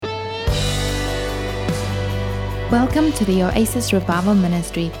Welcome to the Oasis Revival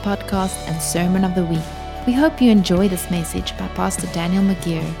Ministry podcast and Sermon of the Week. We hope you enjoy this message by Pastor Daniel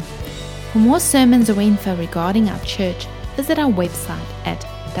McGeer. For more sermons or info regarding our church, visit our website at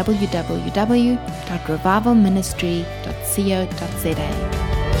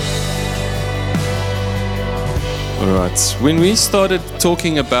www.revivalministry.co.za. All right. When we started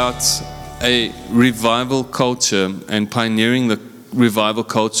talking about a revival culture and pioneering the revival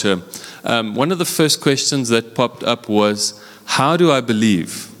culture, one of the first questions that popped up was, how do I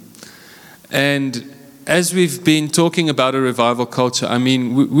believe? And as we've been talking about a revival culture, I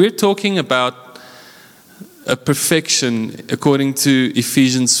mean, we're talking about a perfection according to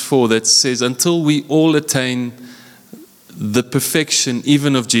Ephesians 4 that says, until we all attain the perfection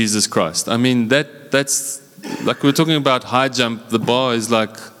even of Jesus Christ. I mean, that's like we're talking about high jump, the bar is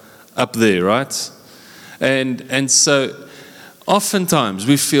like up there, right? And so oftentimes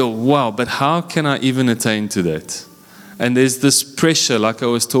we feel, wow, but how can I even attain to that? And there's this pressure, like I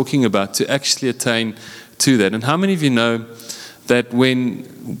was talking about, to actually attain to that. And how many of you know that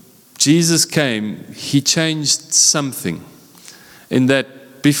when Jesus came, He changed something? In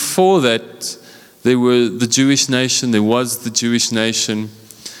that before that, there were the Jewish nation, there was the Jewish nation,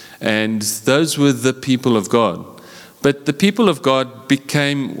 and those were the people of God. But the people of God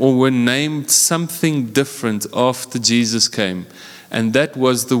became or were named something different after Jesus came, and that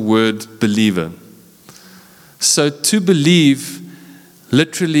was the word believer. So to believe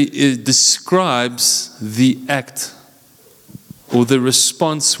literally it describes the act or the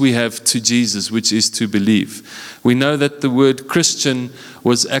response we have to Jesus, which is to believe. We know that the word Christian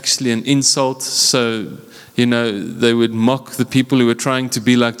was actually an insult, so they would mock the people who were trying to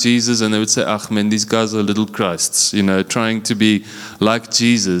be like Jesus, and they would say, "Ach man, these guys are little Christs," trying to be like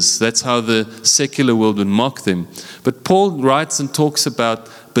Jesus. That's how the secular world would mock them. But Paul writes and talks about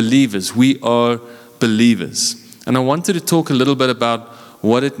believers. We are believers. And I wanted to talk a little bit about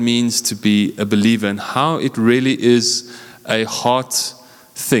what it means to be a believer and how it really is a heart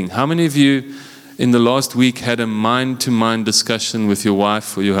thing. How many of you in the last week had a mind-to-mind discussion with your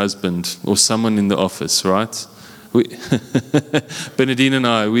wife or your husband or someone in the office, right? Bernadine and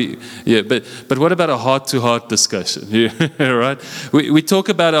I, but what about a heart-to-heart discussion? Right? We talk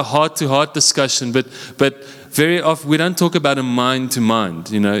about a heart-to-heart discussion, but very often we don't talk about a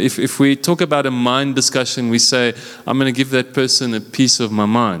mind-to-mind. If we talk about a mind discussion, we say, I'm going to give that person a piece of my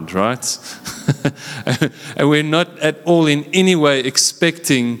mind, right? And we're not at all in any way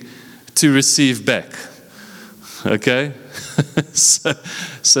expecting to receive back. Okay? so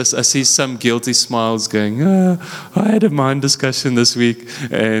I see some guilty smiles going, I had a mind discussion this week.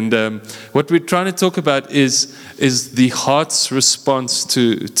 And what we're trying to talk about is the heart's response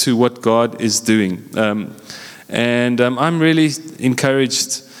to what God is doing. I'm really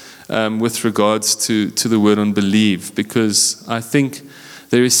encouraged with regards to the word on believe, because I think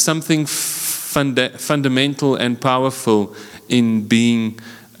there is something fundamental and powerful in being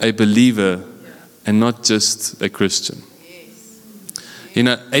a believer and not just a Christian.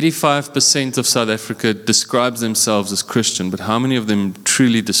 85% of South Africa describes themselves as Christian, but how many of them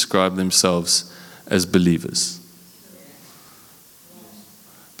truly describe themselves as believers?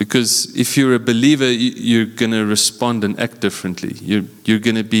 Because if you're a believer, you're going to respond and act differently. You're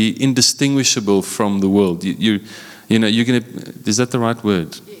going to be indistinguishable from the world. You're going to, is that the right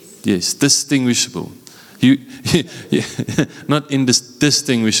word? Yes, distinguishable. Not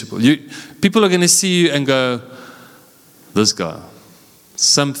indistinguishable. People are going to see you and go, this guy,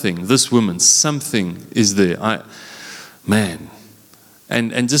 something, this woman, something is there.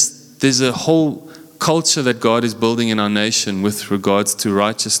 And just there's a whole culture that God is building in our nation with regards to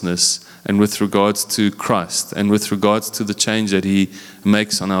righteousness and with regards to Christ and with regards to the change that He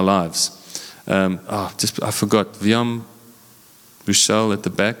makes on our lives. I forgot. Viam Rochelle at the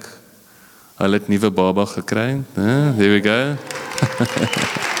back. Hulle het nuwe baba gekry. There we go.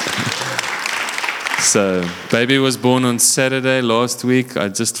 So, baby was born on Saturday last week. I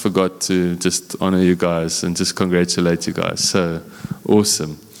just forgot to just honor you guys and just congratulate you guys. So,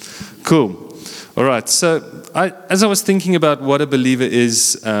 awesome. Cool. All right. So, as I was thinking about what a believer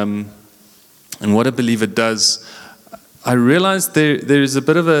is and what a believer does, I realized there is a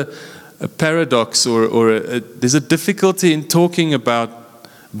bit of a paradox or there's a difficulty in talking about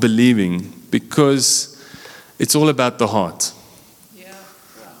believing, because it's all about the heart. Yeah.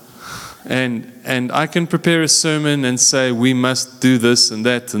 And I can prepare a sermon and say we must do this and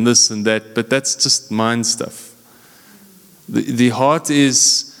that and this and that, but that's just mind stuff. The heart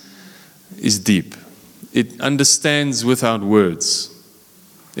is deep. It understands without words.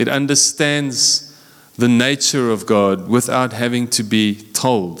 It understands the nature of God without having to be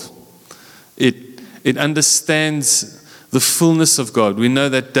told. It understands the fullness of God. We know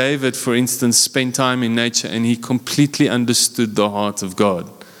that David, for instance, spent time in nature and he completely understood the heart of God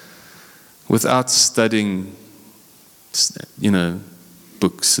without studying,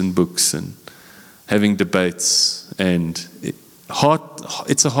 books and having debates. And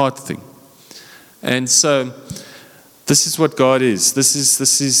it's a hard thing. And so this is what God is.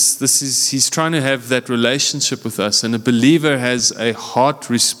 He's trying to have that relationship with us. And a believer has a heart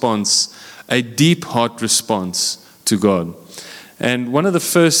response, a deep heart response to God. And one of the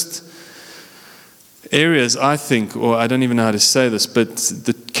first areas, I think, or I don't even know how to say this, but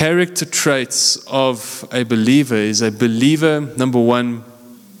the character traits of a believer is a believer, number one,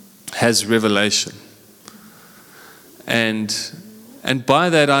 has revelation. And by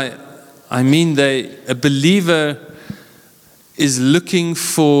that I mean a believer is looking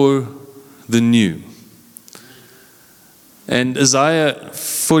for the new. And Isaiah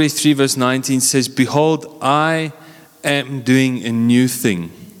 43 verse 19 says, "Behold, I am doing a new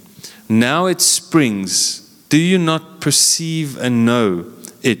thing. Now it springs. Do you not perceive and know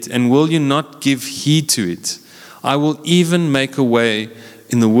it? And will you not give heed to it? I will even make a way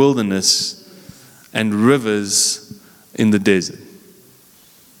in the wilderness and rivers in the desert."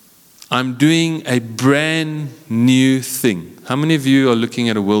 I'm doing a brand new thing. How many of you are looking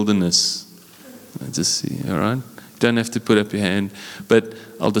at a wilderness? I just see, all right? You don't have to put up your hand, but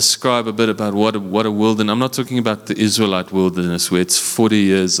I'll describe a bit about what a wilderness. I'm not talking about the Israelite wilderness where it's 40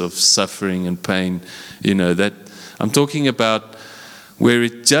 years of suffering and pain, that. I'm talking about where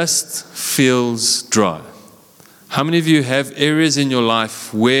it just feels dry. How many of you have areas in your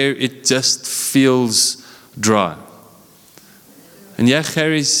life where it just feels dry? And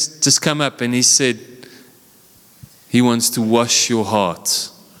Harry's just come up and he said he wants to wash your heart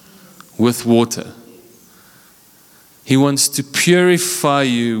with water. He wants to purify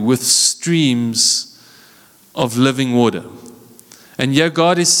you with streams of living water. And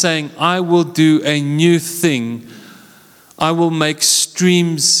God is saying, I will do a new thing. I will make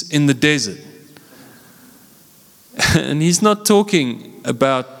streams in the desert. And he's not talking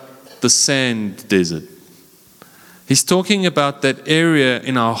about the sand desert. He's talking about that area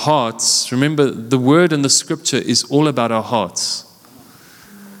in our hearts. Remember, the word in the scripture is all about our hearts.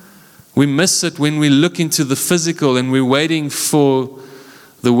 We miss it when we look into the physical and we're waiting for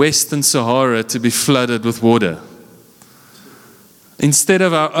the Western Sahara to be flooded with water. Instead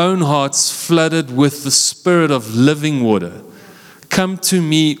of our own hearts flooded with the spirit of living water. Come to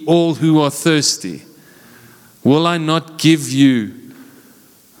me, all who are thirsty. Will I not give you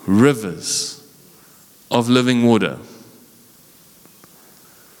rivers of living water?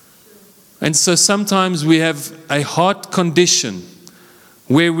 And so sometimes we have a heart condition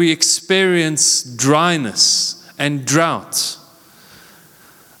where we experience dryness and drought.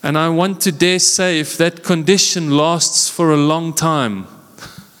 And I want to dare say, if that condition lasts for a long time,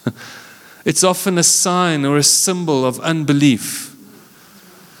 it's often a sign or a symbol of unbelief.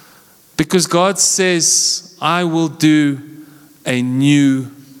 Because God says, I will do a new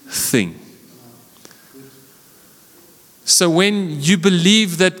thing. So when you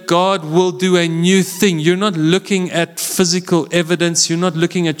believe that God will do a new thing, you're not looking at physical evidence, you're not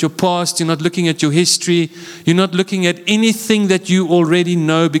looking at your past, you're not looking at your history, you're not looking at anything that you already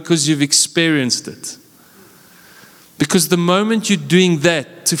know because you've experienced it. Because the moment you're doing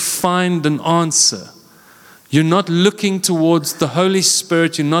that to find an answer, you're not looking towards the Holy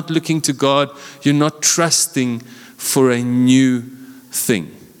Spirit, you're not looking to God, you're not trusting for a new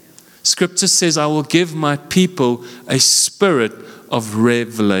thing. Scripture says, I will give my people a spirit of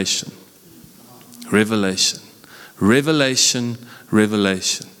revelation. Revelation. Revelation.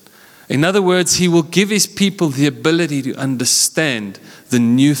 Revelation. In other words, He will give His people the ability to understand the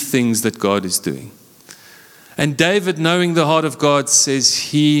new things that God is doing. And David, knowing the heart of God, says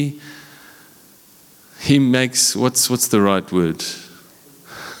He makes, what's the right word?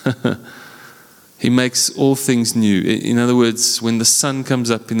 He makes all things new. In other words, when the sun comes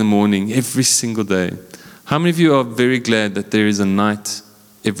up in the morning, every single day. How many of you are very glad that there is a night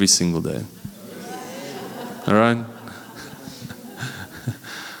every single day? All right?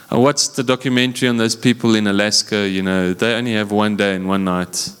 I watched the documentary on those people in Alaska. They only have one day and one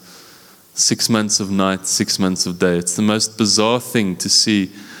night. 6 months of night, 6 months of day. It's the most bizarre thing to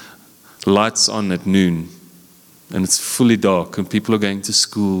see lights on at noon. And it's fully dark and people are going to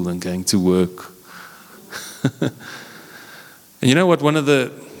school and going to work. And you know what? One of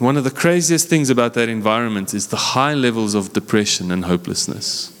the craziest things about that environment is the high levels of depression and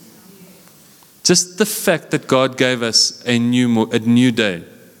hopelessness. Just the fact that God gave us a new day.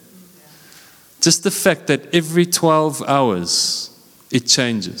 Just the fact that every 12 hours it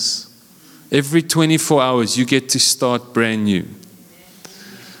changes. Every 24 hours, you get to start brand new.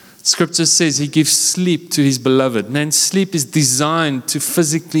 Scripture says He gives sleep to His beloved. Man, sleep is designed to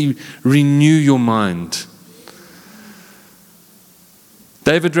physically renew your mind.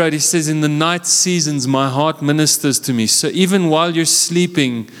 David wrote, he says, in the night seasons, my heart ministers to me. So even while you're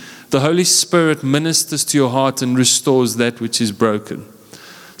sleeping, the Holy Spirit ministers to your heart and restores that which is broken.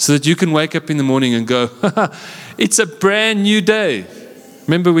 So that you can wake up in the morning and go, it's a brand new day.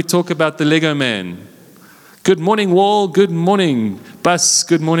 Remember we talk about the Lego man. Good morning, wall. Good morning, bus.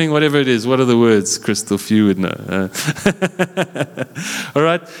 Good morning, whatever it is. What are the words, Crystal? Few would know. All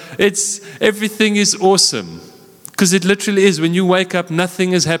right. Everything is awesome. Because it literally is. When you wake up,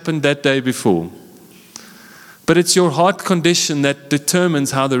 nothing has happened that day before. But it's your heart condition that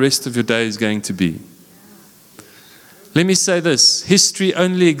determines how the rest of your day is going to be. Let me say this. History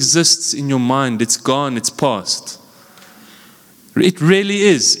only exists in your mind. It's gone. It's past. It really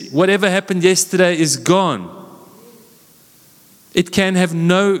is. Whatever happened yesterday is gone. It can have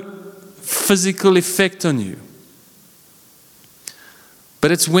no physical effect on you.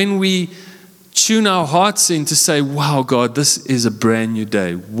 But it's when we tune our hearts in to say, wow, God, this is a brand new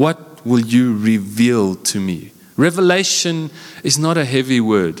day. What will you reveal to me? Revelation is not a heavy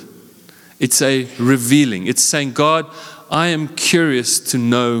word. It's a revealing. It's saying, God, I am curious to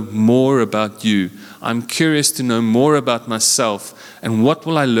know more about you. I'm curious to know more about myself. And what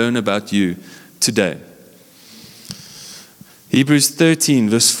will I learn about you today? Hebrews 13,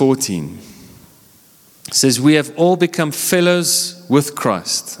 verse 14 says, we have all become fellows with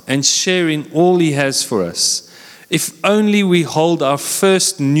Christ and share in all He has for us. If only we hold our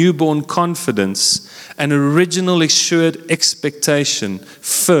first newborn confidence and original assured expectation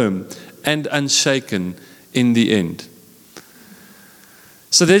firm and unshaken in the end.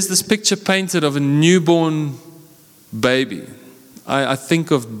 So there's this picture painted of a newborn baby. I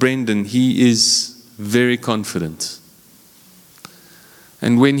think of Brendan. He is very confident.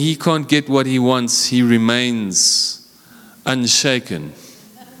 And when he can't get what he wants, he remains unshaken.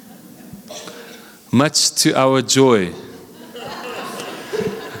 Much to our joy.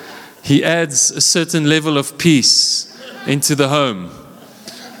 He adds a certain level of peace into the home.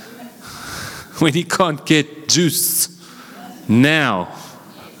 When he can't get juice now.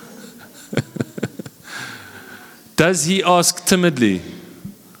 Does he ask timidly?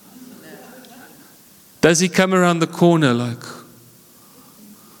 Does he come around the corner like...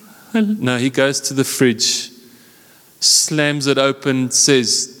 No, he goes to the fridge, slams it open,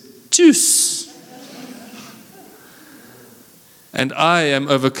 says, juice. And I am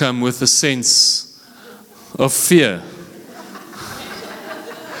overcome with a sense of fear.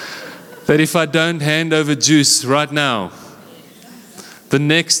 That if I don't hand over juice right now, the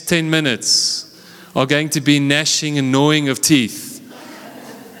next 10 minutes are going to be gnashing and gnawing of teeth.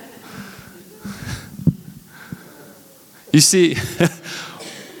 You see,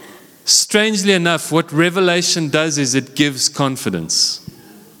 strangely enough, what revelation does is it gives confidence.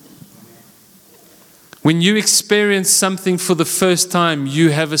 When you experience something for the first time,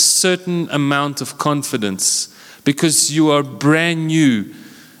 you have a certain amount of confidence because you are brand new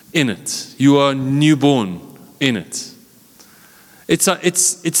in it. You are newborn in it.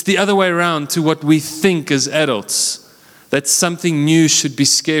 It's the other way around to what we think as adults, that something new should be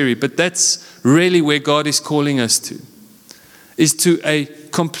scary. But that's really where God is calling us to, is to a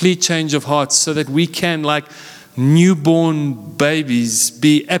complete change of heart so that we can, like newborn babies,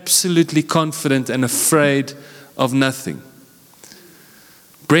 be absolutely confident and afraid of nothing.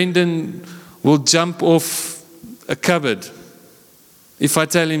 Brendan will jump off a cupboard if I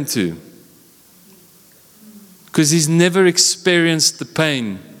tell him to, because he's never experienced the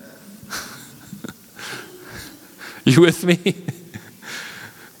pain. You with me?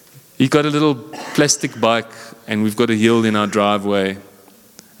 He got a little plastic bike and we've got a hill in our driveway.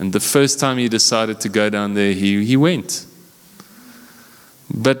 And the first time he decided to go down there, he went.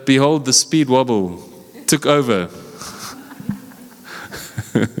 But behold, the speed wobble took over.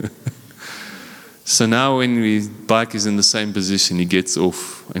 So now when the bike is in the same position, he gets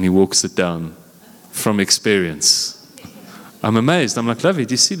off and he walks it down from experience. I'm amazed. I'm like, Lovey,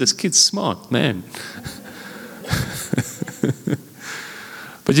 do you see this kid's smart, man?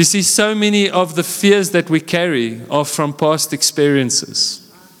 But you see, so many of the fears that we carry are from past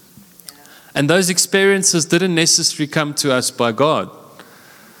experiences. And those experiences didn't necessarily come to us by God.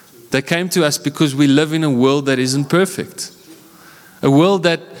 They came to us because we live in a world that isn't perfect. A world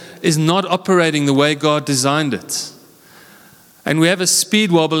that is not operating the way God designed it. And we have a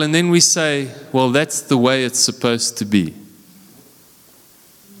speed wobble and then we say, well, that's the way it's supposed to be.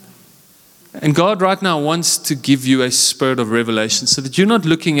 And God right now wants to give you a spirit of revelation so that you're not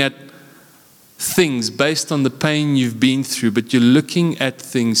looking at things based on the pain you've been through, but you're looking at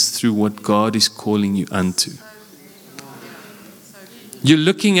things through what God is calling you unto. You're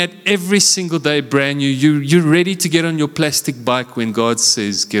looking at every single day brand new. You're ready to get on your plastic bike when God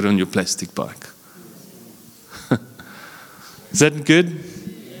says, get on your plastic bike. Is that good?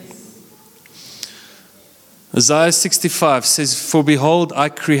 Isaiah 65 says, for behold, I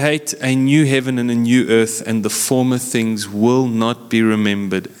create a new heaven and a new earth, and the former things will not be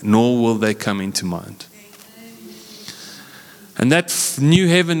remembered, nor will they come into mind. And that new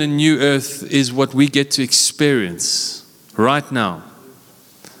heaven and new earth is what we get to experience right now.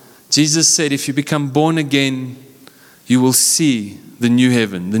 Jesus said, if you become born again, you will see the new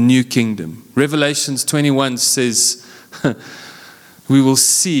heaven, the new kingdom. Revelations 21 says, we will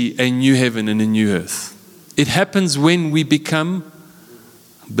see a new heaven and a new earth. It happens when we become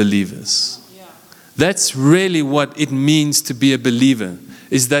believers. That's really what it means to be a believer,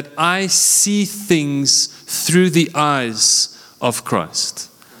 is that I see things through the eyes of Christ.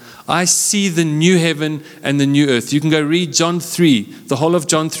 I see the new heaven and the new earth. You can go read John 3, the whole of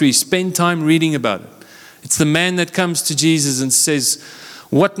John 3. Spend time reading about it. It's the man that comes to Jesus and says,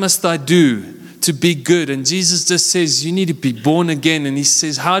 what must I do to be good? And Jesus just says, you need to be born again. And he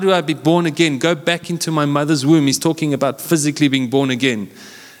says, how do I be born again? Go back into my mother's womb. He's talking about physically being born again.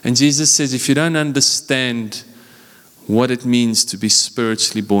 And Jesus says, if you don't understand what it means to be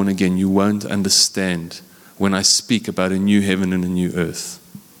spiritually born again, you won't understand when I speak about a new heaven and a new earth.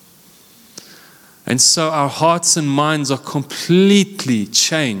 And so our hearts and minds are completely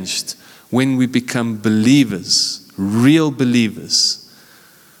changed when we become believers, real believers,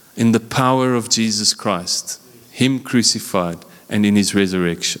 in the power of Jesus Christ, Him crucified and in His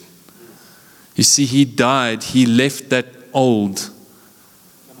resurrection. You see, He died, He left that old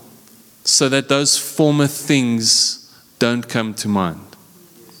so that those former things don't come to mind.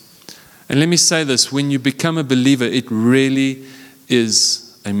 And let me say this, when you become a believer, it really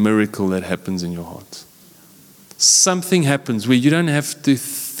is a miracle that happens in your heart. Something happens where you don't have to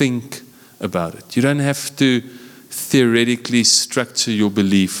think about it. You don't have to theoretically structure your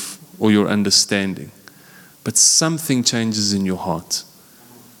belief or your understanding. But something changes in your heart.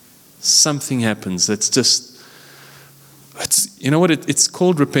 Something happens that's just, you know what, it's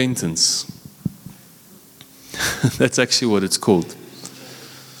called repentance. That's actually what it's called.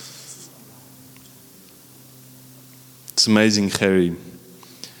 It's amazing, Harry.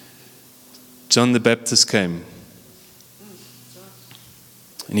 John the Baptist came.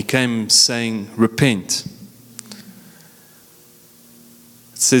 And he came saying, repent.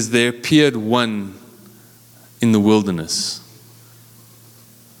 It says, there appeared one in the wilderness.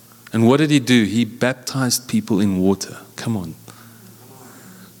 And what did he do? He baptized people in water. Come on.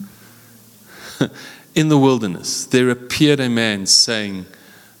 In the wilderness, there appeared a man saying,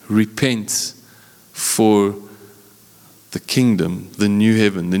 repent, for the kingdom, the new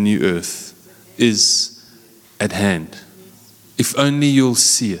heaven, the new earth is at hand. If only you'll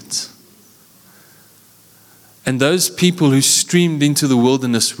see it. And those people who streamed into the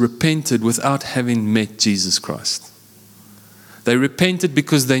wilderness repented without having met Jesus Christ. They repented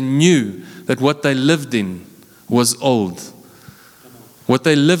because they knew that what they lived in was old. What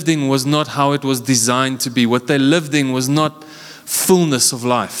they lived in was not how it was designed to be. What they lived in was not fullness of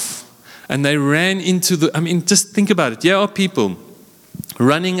life. And they ran into just think about it. Here are people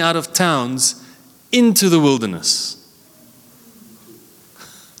running out of towns into the wilderness.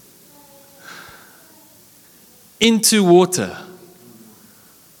 Into water.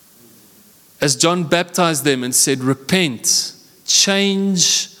 As John baptized them and said, repent,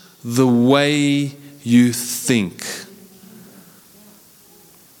 change the way you think.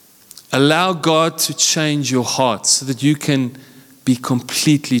 Allow God to change your heart so that you can be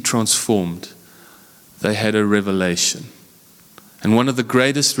completely transformed. They had a revelation. And one of the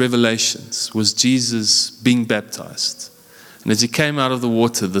greatest revelations was Jesus being baptized. And as he came out of the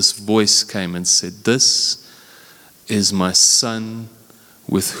water, this voice came and said, this is my Son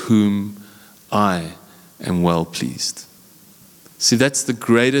with whom I am well pleased. See, that's the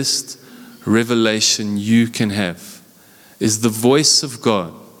greatest revelation you can have, is the voice of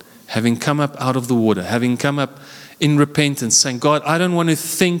God having come up out of the water, having come up in repentance, saying, God, I don't want to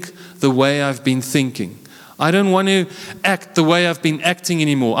think the way I've been thinking. I don't want to act the way I've been acting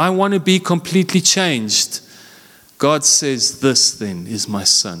anymore. I want to be completely changed. God says, this then is my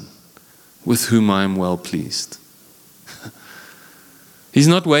Son with whom I am well pleased. He's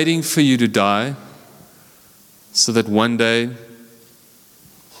not waiting for you to die so that one day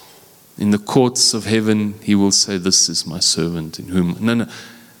in the courts of heaven he will say, this is my servant in whom... No.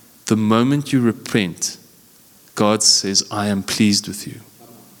 The moment you repent, God says, I am pleased with you.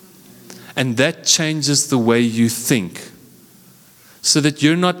 And that changes the way you think. So that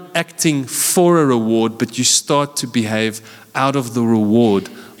you're not acting for a reward, but you start to behave out of the reward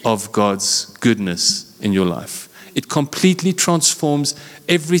of God's goodness in your life. It completely transforms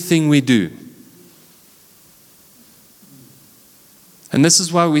everything we do. And this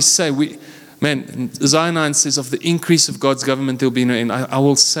is why we say, Isaiah 9 says, of the increase of God's government, there will be no end. I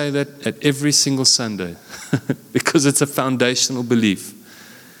will say that at every single Sunday because it's a foundational belief.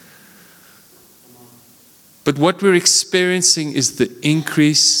 But what we're experiencing is the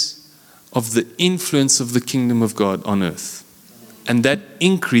increase of the influence of the kingdom of God on earth. And that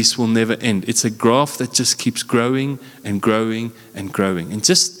increase will never end. It's a graph that just keeps growing and growing and growing. And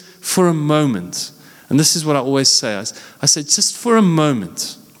just for a moment, and this is what I always say, I say just for a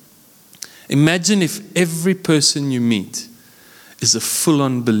moment, imagine if every person you meet is a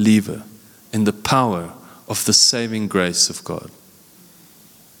full-on believer in the power of the saving grace of God.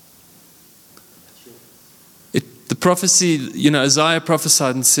 The prophecy, Isaiah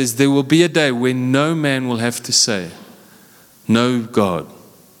prophesied and says, there will be a day when no man will have to say, no God.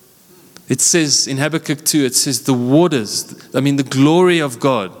 It says in Habakkuk 2, it says the waters, the glory of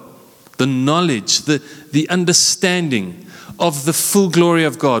God, the knowledge, the understanding of the full glory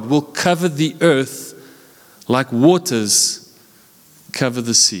of God will cover the earth like waters cover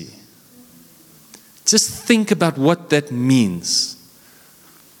the sea. Just think about what that means.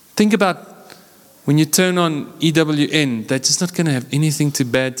 Think about when you turn on EWN, they're just not going to have anything too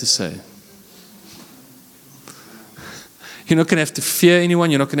bad to say. You're not going to have to fear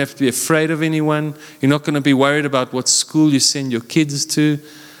anyone. You're not going to have to be afraid of anyone. You're not going to be worried about what school you send your kids to.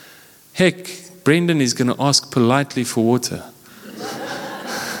 Heck, Brendan is going to ask politely for water.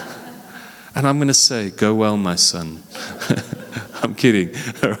 And I'm going to say, go well, my son. I'm kidding.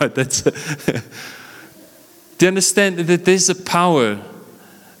 All right, do you understand that there's a power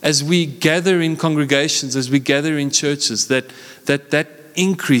as we gather in congregations, as we gather in churches, that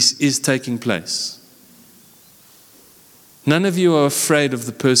increase is taking place? None of you are afraid of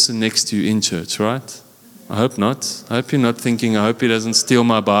the person next to you in church, right? I hope not. I hope you're not thinking, I hope he doesn't steal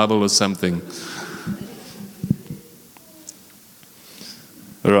my Bible or something.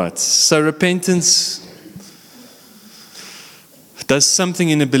 All right, so repentance does something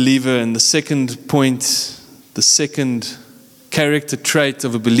in a believer, and the second point, the second character trait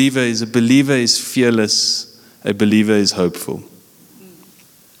of a believer is fearless, a believer is hopeful.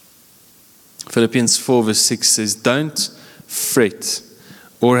 Philippians 4 verse 6 says, don't fret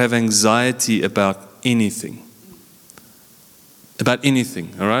or have anxiety about anything. About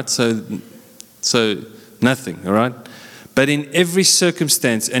anything, all right? So nothing, all right? But in every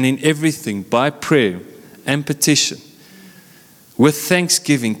circumstance and in everything, by prayer and petition, with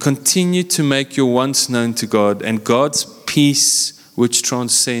thanksgiving, continue to make your wants known to God, and God's peace, which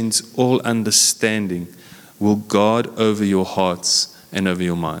transcends all understanding, will guard over your hearts and over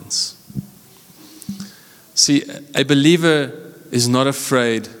your minds. See, a believer is not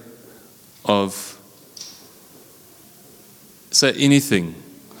afraid of, say, anything.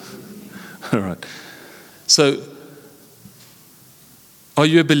 All right. So, are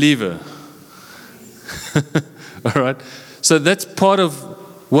you a believer? All right. So that's part of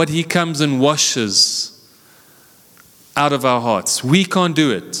what He comes and washes out of our hearts. We can't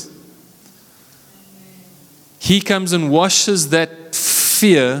do it. He comes and washes that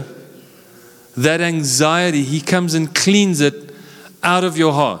fear, that anxiety. He comes and cleans it out of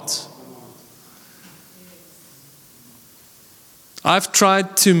your heart. I've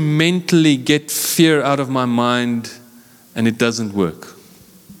tried to mentally get fear out of my mind, and it doesn't work.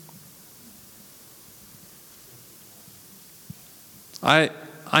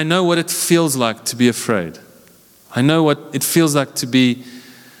 I know what it feels like to be afraid. I know what it feels like to be,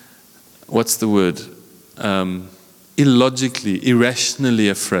 what's the word? Illogically, irrationally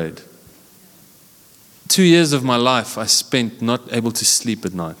afraid. 2 years of my life I spent not able to sleep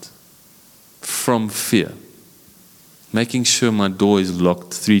at night from fear. Making sure my door is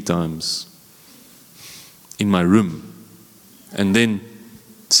locked 3 times in my room. And then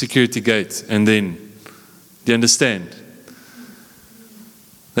security gate. And then, do you understand?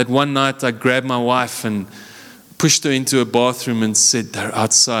 That one night I grabbed my wife and pushed her into a bathroom and said, they're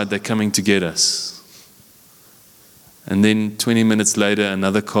outside, they're coming to get us. And then 20 minutes later,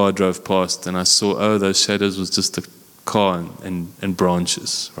 another car drove past and I saw, those shadows was just a car and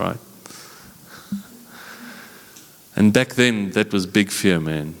branches, right? And back then, that was big fear,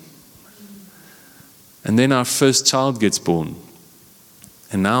 man. And then our first child gets born.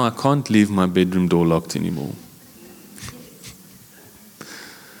 And now I can't leave my bedroom door locked anymore.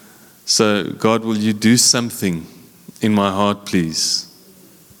 So, God, will you do something in my heart, please?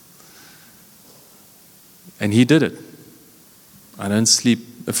 And he did it. I don't sleep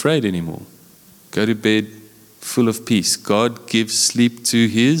afraid anymore. Go to bed full of peace. God gives sleep to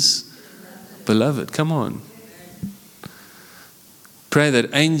his beloved. Come on. Pray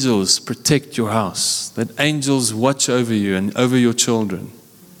that angels protect your house, that angels watch over you and over your children,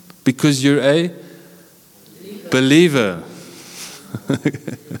 because you're a believer.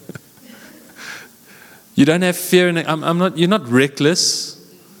 You don't have fear, and you're not reckless,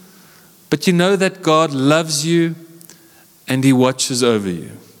 but you know that God loves you and he watches over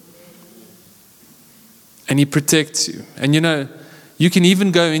you. And he protects you. And you can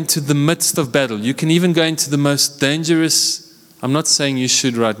even go into the midst of battle. You can even go into the most dangerous. I'm not saying you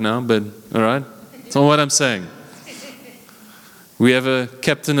should right now, but all right? That's not what I'm saying. We have a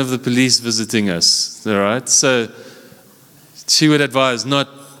captain of the police visiting us, all right? So she would advise not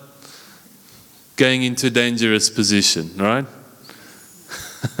going into a dangerous position, right?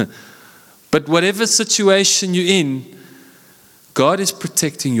 But whatever situation you're in, God is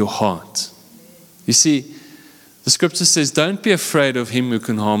protecting your heart. You see, the scripture says, don't be afraid of him who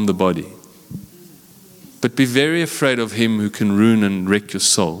can harm the body, but be very afraid of him who can ruin and wreck your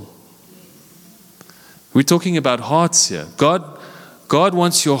soul. We're talking about hearts here. God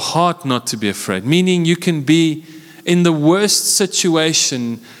wants your heart not to be afraid, meaning you can be in the worst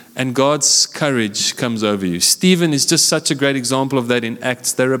situation and God's courage comes over you. Stephen is just such a great example of that in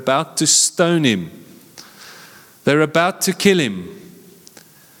Acts. They're about to stone him. They're about to kill him.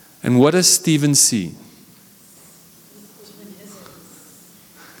 And what does Stephen see?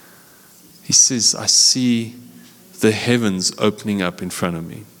 He says, I see the heavens opening up in front of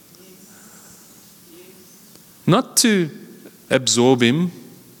me. Not to absorb him,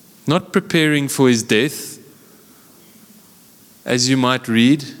 not preparing for his death, as you might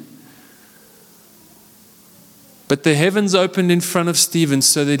read, but the heavens opened in front of Stephen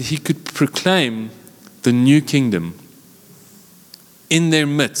so that he could proclaim the new kingdom in their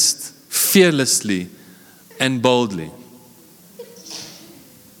midst, fearlessly and boldly.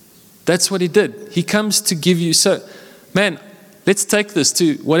 That's what he did. He comes to give you. So, man, let's take this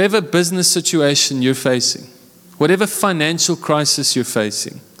to whatever business situation you're facing, whatever financial crisis you're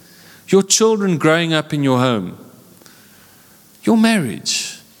facing, your children growing up in your home, your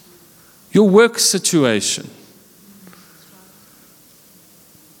marriage, your work situation,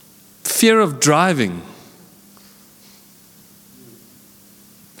 fear of driving,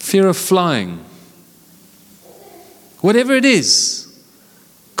 fear of flying, whatever it is,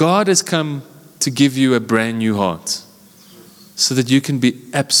 God has come to give you a brand new heart so that you can be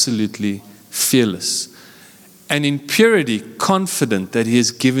absolutely fearless and in purity confident that he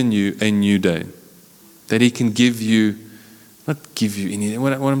has given you a new day, that he can give you, not give you anything.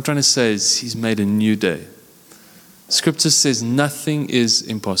 What I'm trying to say is he's made a new day. Scripture says nothing is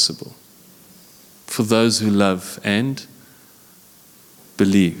impossible for those who love and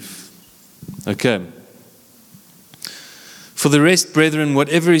believe. Okay. For the rest, brethren,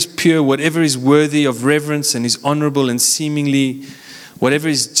 whatever is pure, whatever is worthy of reverence and is honorable and seemingly, whatever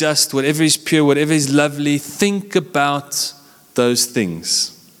is just, whatever is pure, whatever is lovely, think about those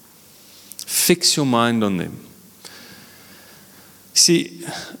things. Fix your mind on them. See,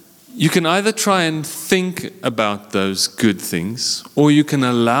 you can either try and think about those good things, or you can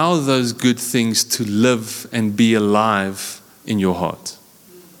allow those good things to live and be alive in your heart.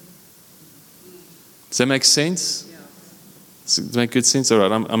 Does that make sense? Does it make good sense? All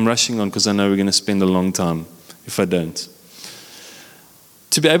right, I'm rushing on because I know we're going to spend a long time if I don't.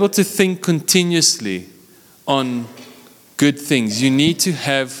 To be able to think continuously on good things, you need to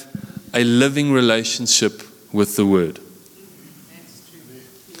have a living relationship with the Word.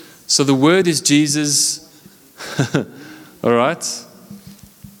 So the Word is Jesus. All right?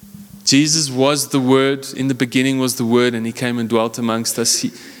 Jesus was the Word. In the beginning was the Word, and he came and dwelt amongst us.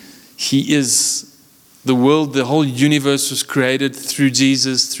 He is the world. The whole universe was created through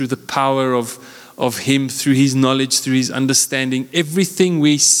Jesus, through the power of him, through his knowledge, through his understanding. Everything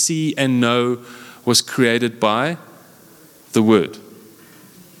we see and know was created by the Word.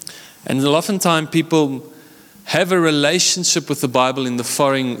 And oftentimes people have a relationship with the Bible in the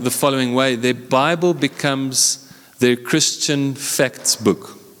following way. Their Bible becomes their Christian facts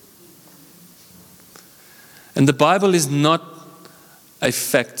book. And the Bible is not a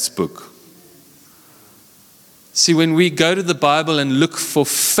facts book. See, when we go to the Bible and look for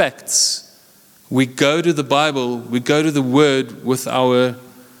facts, we go to the Bible, we go to the Word with our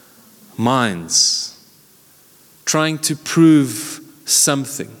minds, trying to prove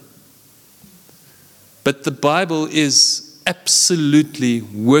something. But the Bible is absolutely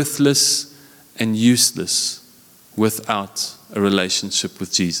worthless and useless without a relationship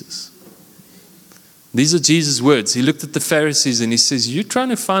with Jesus. These are Jesus' words. He looked at the Pharisees and he says, you're trying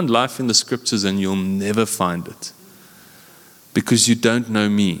to find life in the scriptures and you'll never find it because you don't know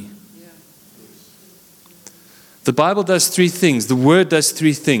me. The Bible does three things. The Word does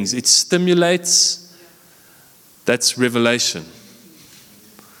three things. It stimulates, that's revelation.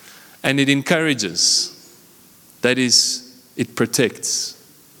 And it encourages, that is, it protects.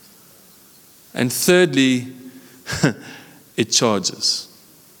 And thirdly, it charges.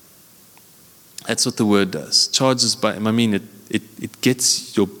 That's what the Word does. Charges by, it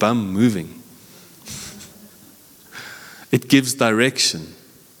gets your bum moving. It gives direction.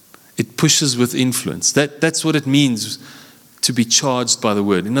 It pushes with influence. That's what it means to be charged by the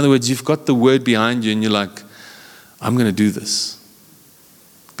Word. In other words, you've got the Word behind you and you're like, I'm going to do this.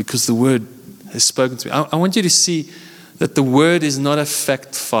 Because the Word has spoken to me. I want you to see that the Word is not a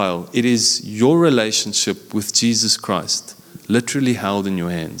fact file. It is your relationship with Jesus Christ, literally held in your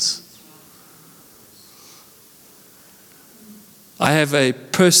hands. I have a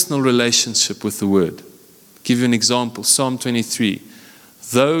personal relationship with the Word. I'll give you an example. Psalm 23.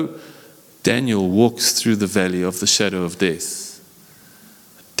 Though Daniel walks through the valley of the shadow of death,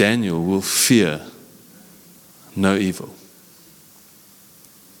 Daniel will fear no evil.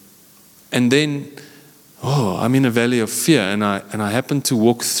 And then, I'm in a valley of fear and I happen to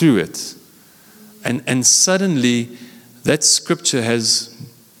walk through it. And suddenly that scripture has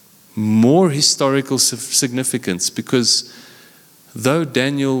more historical significance because though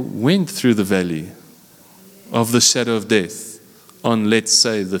Daniel went through the valley of the shadow of death, on, let's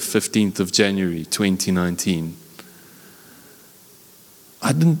say, the 15th of January, 2019.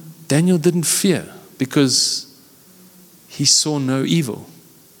 Daniel didn't fear because he saw no evil.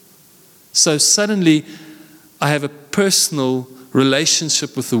 So suddenly, I have a personal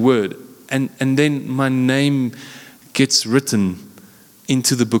relationship with the Word, and then my name gets written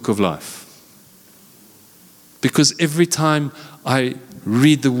into the book of life. Because every time I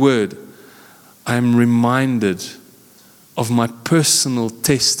read the Word, I am reminded of my personal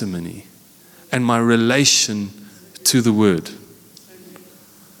testimony and my relation to the Word.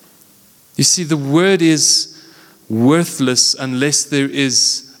 You see, the Word is worthless unless there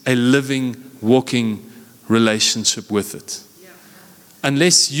is a living, walking relationship with it.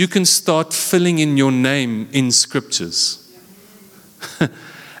 Unless you can start filling in your name in scriptures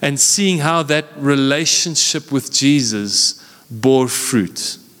and seeing how that relationship with Jesus bore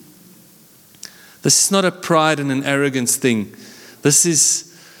fruit. This is not a pride and an arrogance thing. This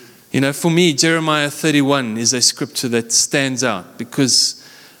is, for me, Jeremiah 31 is a scripture that stands out because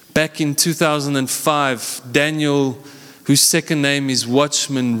back in 2005, Daniel, whose second name is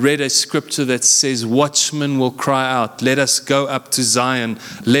Watchman, read a scripture that says, watchmen will cry out, let us go up to Zion,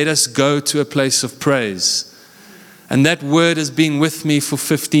 let us go to a place of praise. And that word has been with me for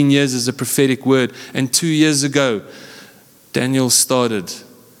 15 years as a prophetic word. And 2 years ago, Daniel started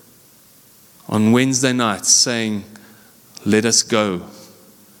on Wednesday nights saying, let us go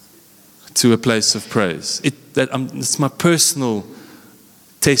to a place of praise. It's my personal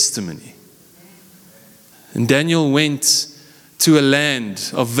testimony. And Daniel went to a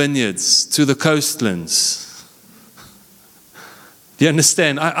land of vineyards, to the coastlands. Do you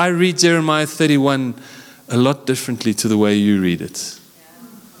understand? I read Jeremiah 31 a lot differently to the way you read it.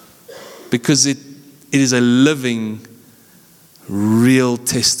 Because it is a living, real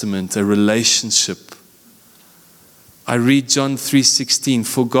testament, a relationship. I read John 3:16,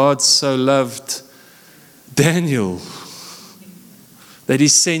 for God so loved Daniel that he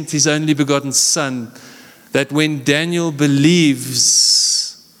sent his only begotten Son, that when Daniel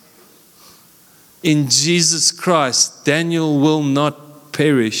believes in Jesus Christ, Daniel will not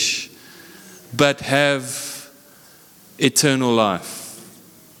perish, but have eternal life.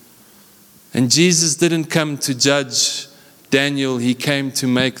 And Jesus didn't come to judge Daniel, he came to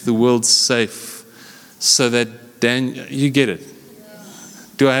make the world safe so that Daniel, you get it.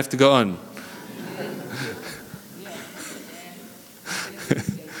 Do I have to go on?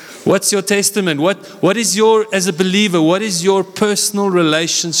 What's your testament? What is your, as a believer, what is your personal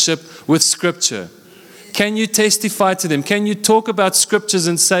relationship with Scripture? Can you testify to them? Can you talk about Scriptures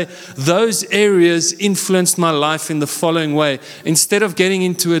and say, those areas influenced my life in the following way? Instead of getting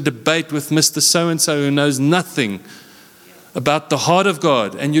into a debate with Mr. So-and-so who knows nothing about the heart of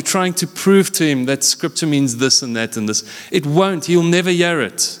God, and you're trying to prove to him that Scripture means this and that and this. It won't. He'll never hear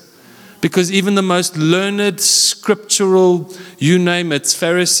it. Because even the most learned, scriptural, you name it,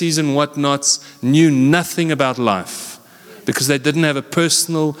 Pharisees and whatnots, knew nothing about life. Because they didn't have a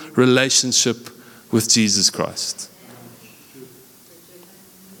personal relationship with Jesus Christ.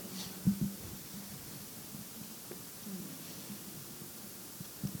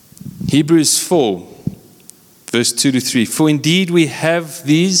 Hebrews 4 Verse 2 to 3. For indeed we have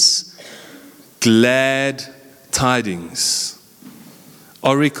these glad tidings.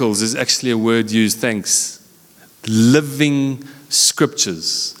 Oracles is actually a word used, thanks. Living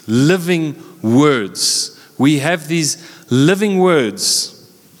scriptures, living words. We have these living words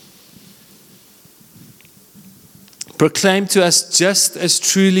proclaimed to us just as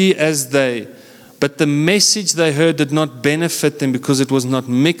truly as they, but the message they heard did not benefit them because it was not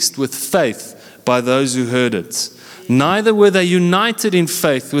mixed with faith by those who heard it. Neither were they united in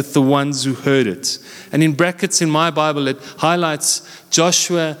faith with the ones who heard it. And in brackets in my Bible, it highlights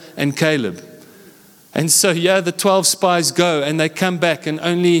Joshua and Caleb. And so, the 12 spies go and they come back, and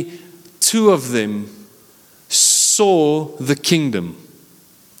only 2 of them saw the kingdom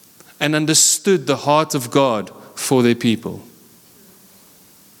and understood the heart of God for their people.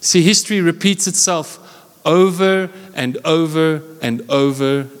 See, history repeats itself over and over and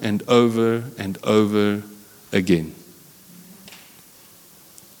over and over and over again.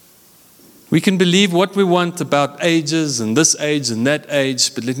 We can believe what we want about ages and this age and that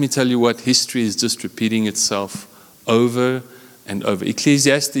age, but let me tell you what, history is just repeating itself over and over.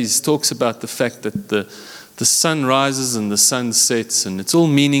 Ecclesiastes talks about the fact that the sun rises and the sun sets, and it's all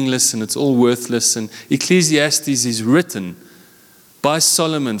meaningless and it's all worthless. And Ecclesiastes is written by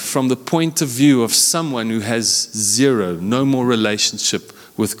Solomon from the point of view of someone who has no more relationship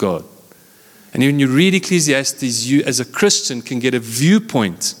with God. And when you read Ecclesiastes, you as a Christian can get a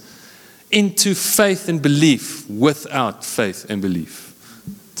viewpoint into faith and belief without faith and belief.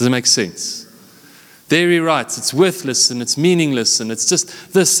 Does it make sense? There he writes, it's worthless and it's meaningless and it's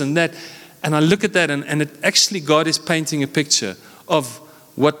just this and that. And I look at that and it actually, God is painting a picture of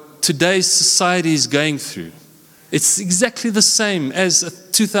what today's society is going through. It's exactly the same as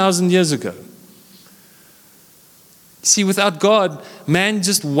 2,000 years ago. See, without God, man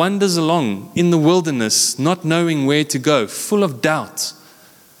just wanders along in the wilderness, not knowing where to go, full of doubt,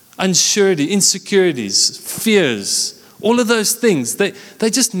 unsurety, insecurities, fears, all of those things. They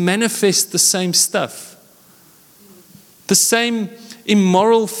just manifest the same stuff. The same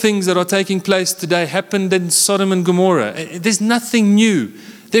immoral things that are taking place today happened in Sodom and Gomorrah. There's nothing new.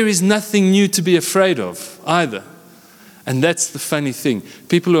 There is nothing new to be afraid of either. And that's the funny thing.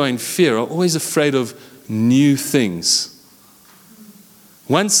 People who are in fear are always afraid of new things.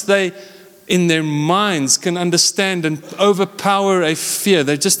 Once they, in their minds, can understand and overpower a fear,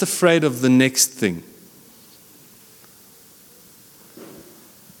 they're just afraid of the next thing.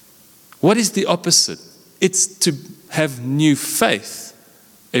 What is the opposite? It's to have new faith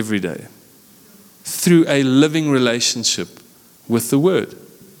every day through a living relationship with the Word.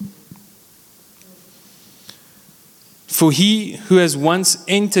 For he who has once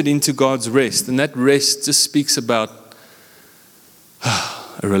entered into God's rest, and that rest just speaks about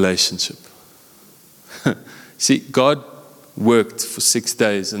a relationship. See, God worked for 6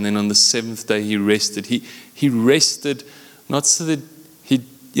 days, and then on the 7th day he rested. He rested not so that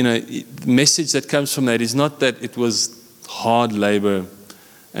the message that comes from that is not that it was hard labor,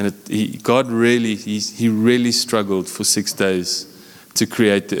 and God really, he really struggled for 6 days to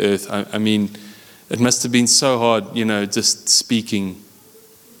create the earth. I mean, it must have been so hard, just speaking.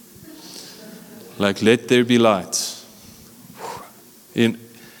 Like, let there be light. And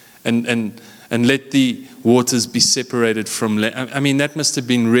let the waters be separated from land. I mean, that must have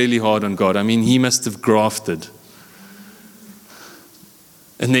been really hard on God. I mean, he must have grafted.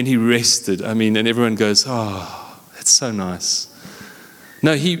 And then he rested. I mean, and everyone goes, oh, that's so nice.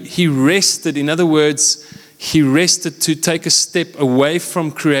 No, he rested. In other words, he rested to take a step away from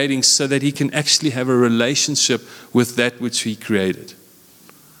creating so that he can actually have a relationship with that which he created.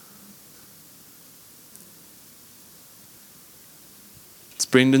 It's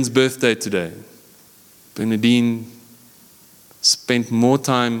Brendan's birthday today. Bernadine spent more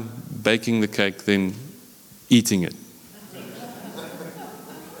time baking the cake than eating it.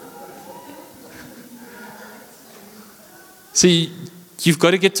 See, you've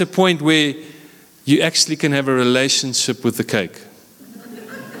got to get to a point where you actually can have a relationship with the cake.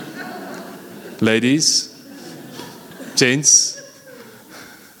 Ladies, gents,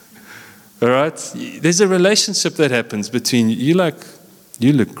 all right? There's a relationship that happens between you.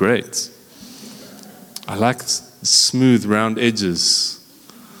 You look great. I like smooth, round edges.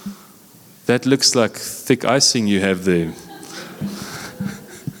 That looks like thick icing you have there.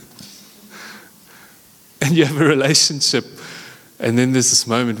 And you have a relationship. And then there's this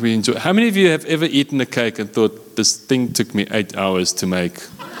moment we enjoy. How many of you have ever eaten a cake and thought, this thing took me 8 hours to make?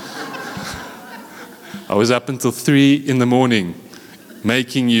 I was up until 3 a.m.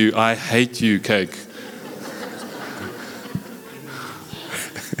 making you, I hate you cake.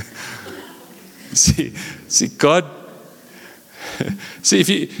 See, God.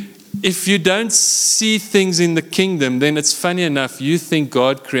 See, if you don't see things in the kingdom, then it's funny enough, you think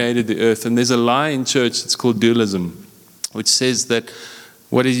God created the earth. And there's a lie in church, it's called dualism, which says that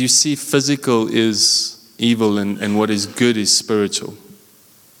what you see physical is evil and what is good is spiritual.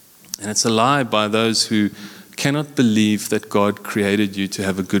 And it's a lie by those who cannot believe that God created you to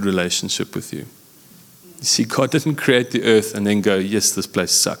have a good relationship with you. You see, God didn't create the earth and then go, yes, this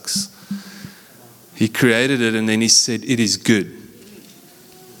place sucks. He created it and then He said, it is good.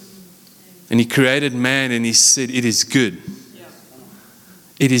 And He created man and He said, it is good.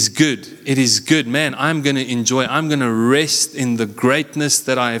 It is good. It is good. Man, I'm going to enjoy. I'm going to rest in the greatness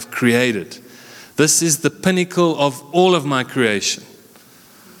that I have created. This is the pinnacle of all of my creation.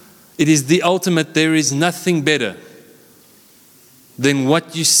 It is the ultimate. There is nothing better than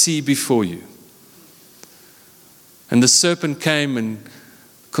what you see before you. And the serpent came and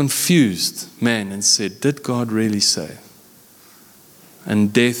confused man and said, did God really say?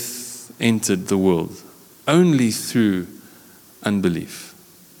 And death entered the world only through unbelief.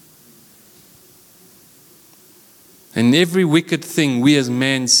 And every wicked thing we as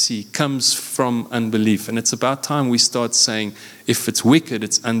man see comes from unbelief. And it's about time we start saying, if it's wicked,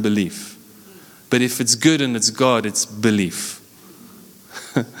 it's unbelief. But if it's good and it's God, it's belief.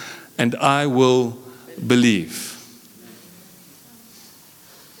 And I will believe.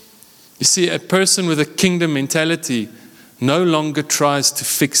 You see, a person with a kingdom mentality no longer tries to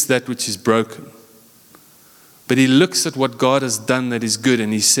fix that which is broken. But he looks at what God has done that is good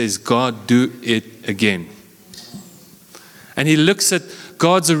and he says, God, do it again. And he looks at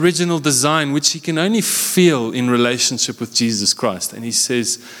God's original design, which he can only feel in relationship with Jesus Christ. And he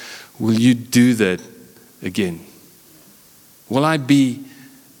says, will you do that again? Will I be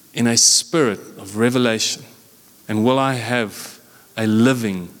in a spirit of revelation? And will I have a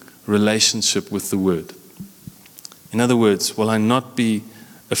living relationship with the Word? In other words, will I not be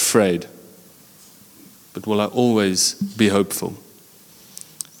afraid, but will I always be hopeful?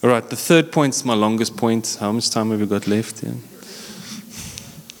 All right, the third point is my longest point. How much time have we got left? Yeah.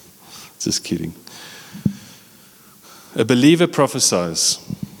 Just kidding. A believer prophesies,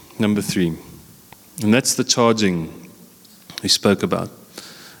 number 3. And that's the charging we spoke about.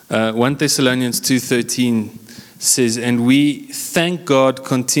 1 Thessalonians 2:13 says, and we thank God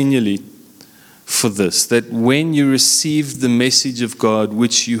continually for this, that when you received the message of God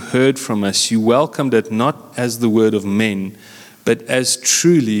which you heard from us, you welcomed it not as the word of men, but as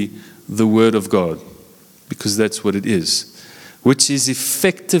truly the word of God, because that's what it is, which is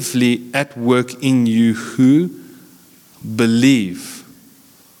effectively at work in you who believe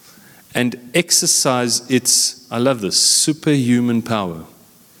and exercise its, I love this, superhuman power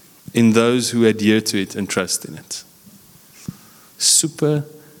in those who adhere to it and trust in it.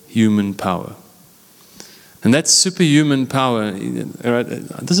 Superhuman power. And that superhuman power, all right,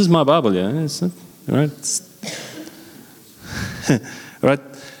 this is my Bible, yeah? It's not, all right? All right?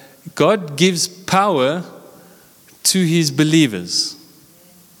 God gives power to His believers.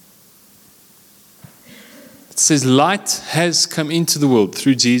 It says light has come into the world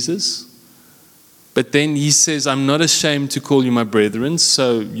through Jesus. But then He says, I'm not ashamed to call you my brethren,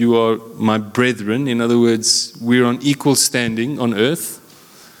 so you are my brethren. In other words, we're on equal standing on earth.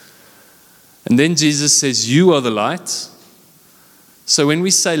 And then Jesus says, you are the light. So when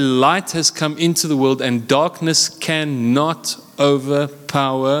we say light has come into the world and darkness cannot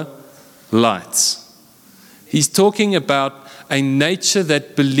overpower light, He's talking about a nature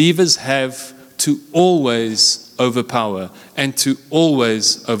that believers have to always overpower and to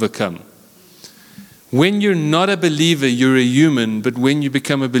always overcome. When you're not a believer, you're a human, but when you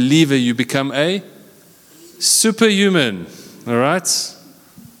become a believer, you become a superhuman. All right?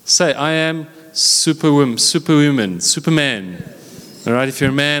 Say, I am superwoman, Superman. All right? If you're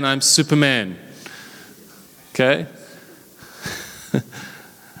a man, I'm Superman. Okay?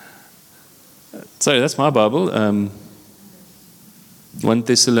 Sorry, that's my Bible. 1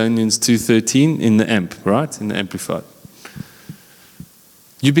 Thessalonians 2:13 in the amp, right? In the Amplified.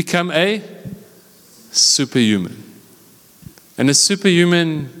 You become a superhuman. And a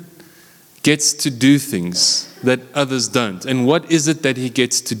superhuman gets to do things that others don't. And what is it that he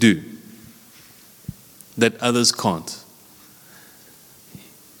gets to do that others can't?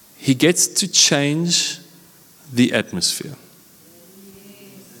 He gets to change the atmosphere.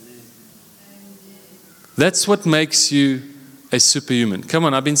 That's what makes you a superhuman. Come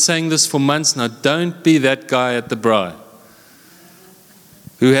on, I've been saying this for months now. Don't be that guy at the braai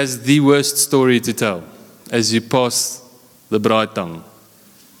who has the worst story to tell as you pass the braai tang.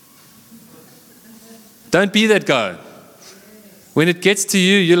 Don't be that guy. When it gets to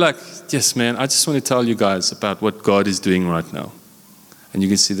you, you're like, yes, man, I just want to tell you guys about what God is doing right now. And you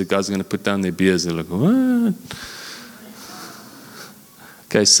can see the guys are going to put down their beers. They're like, what?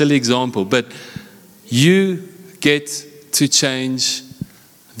 Okay, silly example, but you get to change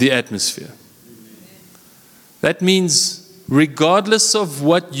the atmosphere. That means regardless of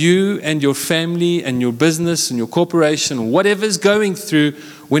what you and your family and your business and your corporation, whatever's going through,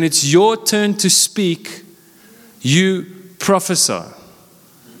 when it's your turn to speak, you prophesy.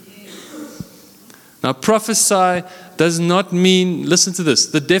 Now, prophesy does not mean, listen to this,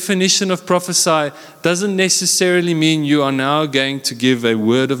 the definition of prophesy doesn't necessarily mean you are now going to give a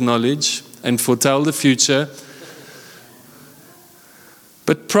word of knowledge and foretell the future.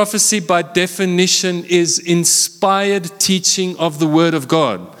 But prophecy by definition is inspired teaching of the Word of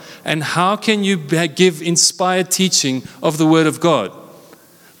God. And how can you give inspired teaching of the Word of God?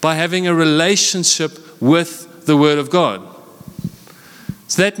 By having a relationship with the Word of God.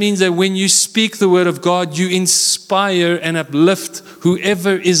 So that means that when you speak the Word of God, you inspire and uplift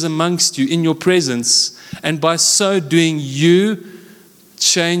whoever is amongst you in your presence. And by so doing, you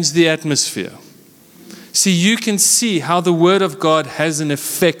change the atmosphere. See, you can see how the Word of God has an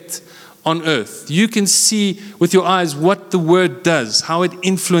effect on earth. You can see with your eyes what the Word does, how it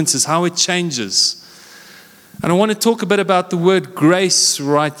influences, how it changes. And I want to talk a bit about the word grace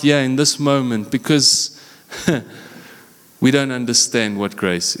right here in this moment, because we don't understand what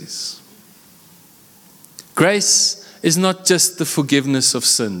grace is. Grace is not just the forgiveness of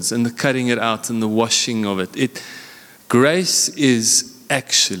sins and the cutting it out and the washing of it. Grace is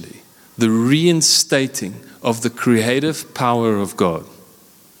actually the reinstating of the creative power of God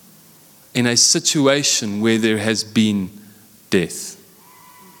in a situation where there has been death.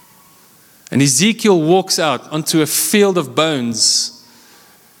 And Ezekiel walks out onto a field of bones,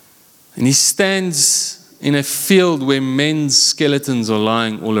 and he stands in a field where men's skeletons are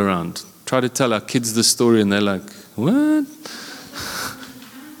lying all around. Try to tell our kids the story and they're like, what?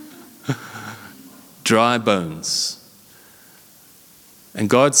 Dry bones. And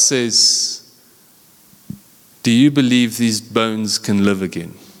God says, do you believe these bones can live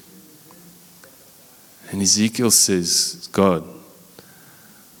again? And Ezekiel says, God,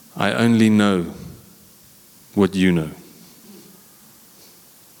 I only know what you know.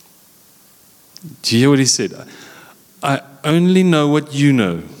 Do you hear what he said? I only know what you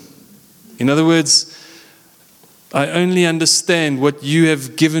know. In other words, I only understand what you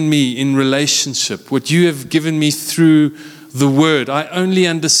have given me in relationship, what you have given me through the Word. I only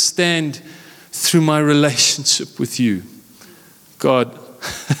understand through my relationship with you. God,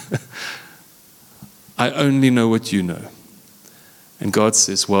 I only know what you know. And God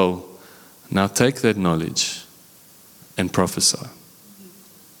says, well, now take that knowledge and prophesy.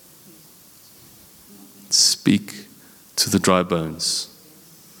 Speak to the dry bones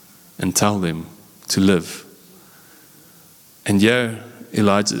and tell them to live. And here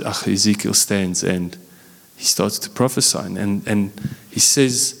Ezekiel stands and he starts to prophesy. And he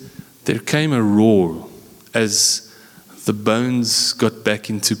says, there came a roar as the bones got back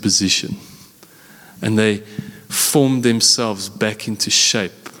into position. And they formed themselves back into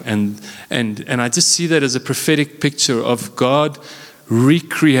shape. And I just see that as a prophetic picture of God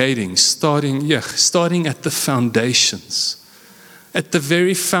recreating, starting at the foundations. At the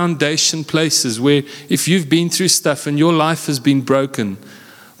very foundation places where if you've been through stuff and your life has been broken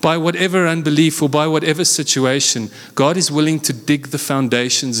by whatever unbelief or by whatever situation, God is willing to dig the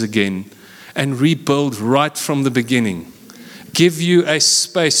foundations again and rebuild right from the beginning. Give you a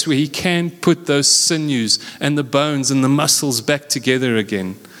space where He can put those sinews and the bones and the muscles back together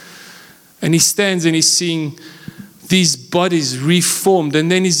again. And He stands and He's seeing these bodies reformed.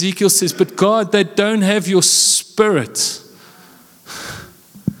 And then Ezekiel says, but God, they don't have your spirit.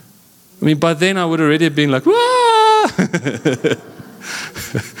 I mean, by then I would already have been like, wah!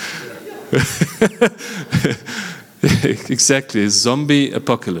 Exactly, a zombie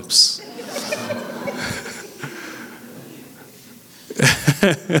apocalypse.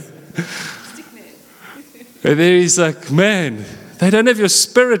 And there he's like, man, they don't have your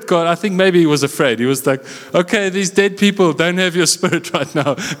spirit, God. I think maybe he was afraid. He was like, okay, these dead people don't have your spirit right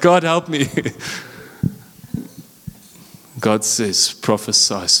now. God, help me. God says,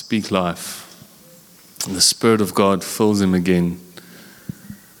 prophesy, speak life. And the Spirit of God fills him again.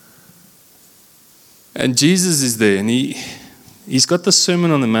 And Jesus is there, and he's got the Sermon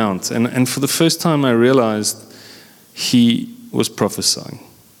on the Mount. And for the first time I realized he was prophesying.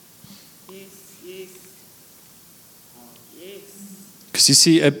 Because you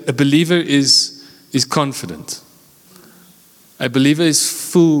see, a believer is confident. A believer is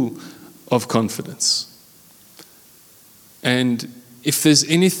full of confidence. And if there's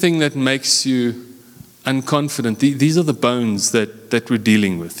anything that makes you unconfident, these are the bones that we're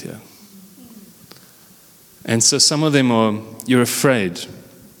dealing with here. And so some of them are, you're afraid,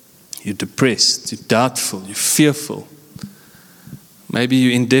 you're depressed, you're doubtful, you're fearful. Maybe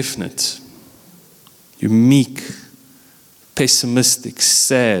you're indefinite, you're meek, pessimistic,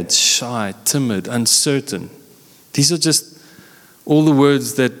 sad, shy, timid, uncertain. These are just all the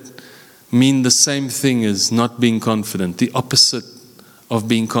words that mean the same thing as not being confident, the opposite of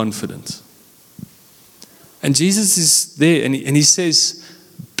being confident. And Jesus is there and he says,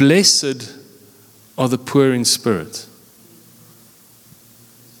 blessed are the poor in spirit,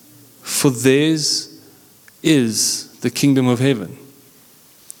 for theirs is the kingdom of heaven.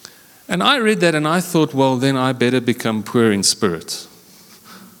 And I read that and I thought, well, then I better become poor in spirit.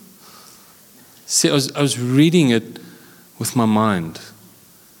 See, I was reading it with my mind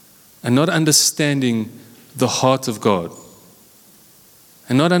and not understanding the heart of God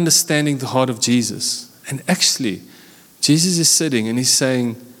and not understanding the heart of Jesus. And actually, Jesus is sitting and he's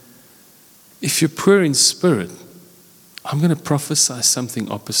saying, if you're poor in spirit, I'm going to prophesy something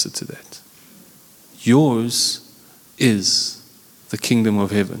opposite to that. Yours is the kingdom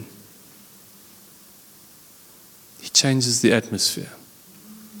of heaven. He changes the atmosphere.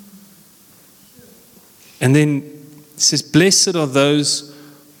 And then he says, blessed are those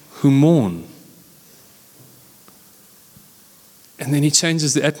who mourn. And then he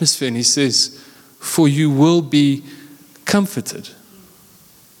changes the atmosphere and he says, for you will be comforted.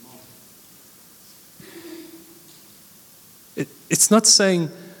 It's not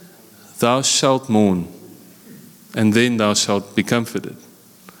saying, thou shalt mourn, and then thou shalt be comforted.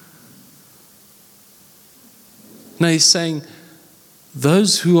 No, he's saying,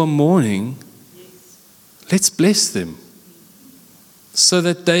 those who are mourning, let's bless them so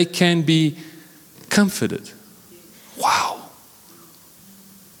that they can be comforted. Wow.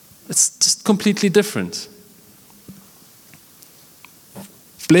 It's just completely different.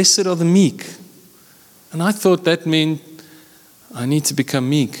 Blessed are the meek. And I thought that meant I need to become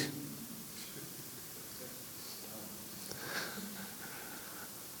meek.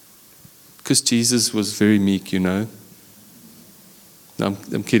 Because Jesus was very meek, you know. No,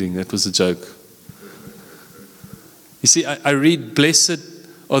 I'm kidding. That was a joke. You see, I read, blessed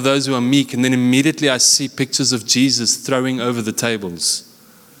are those who are meek, and then immediately I see pictures of Jesus throwing over the tables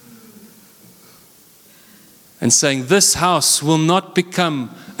and saying, this house will not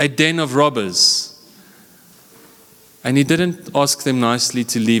become a den of robbers. And he didn't ask them nicely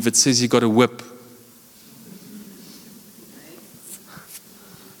to leave. It says he got a whip.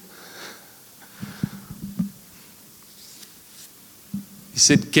 He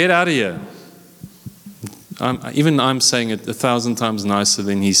said, get out of here. I'm saying it 1,000 times nicer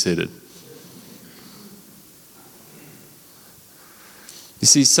than he said it. You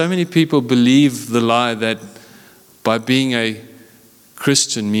see, so many people believe the lie that by being a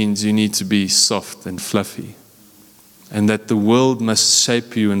Christian means you need to be soft and fluffy, and that the world must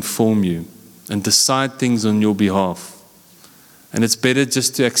shape you and form you and decide things on your behalf. And it's better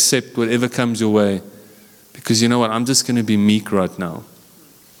just to accept whatever comes your way, because you know what, I'm just going to be meek right now.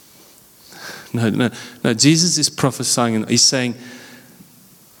 No, Jesus is prophesying and he's saying,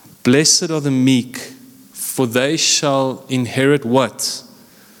 blessed are the meek, for they shall inherit what?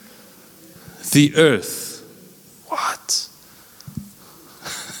 The earth. What?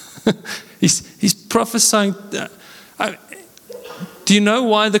 He's prophesying. Do you know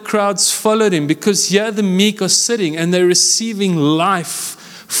why the crowds followed him? Because here the meek are sitting and they're receiving life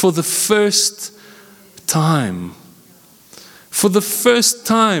for the first time. For the first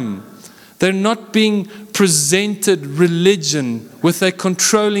time. They're not being presented religion with a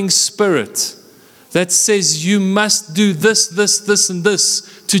controlling spirit that says you must do this, and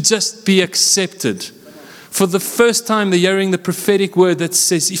this to just be accepted. For the first time, they're hearing the prophetic word that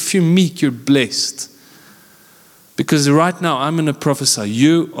says, if you're meek, you're blessed. Because right now, I'm going to prophesy,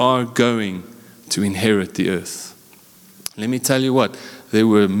 you are going to inherit the earth. Let me tell you what, there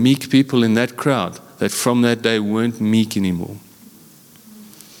were meek people in that crowd that from that day weren't meek anymore.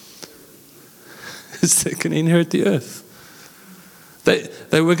 They can inherit the earth.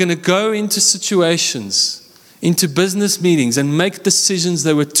 They were going to go into situations, into business meetings and make decisions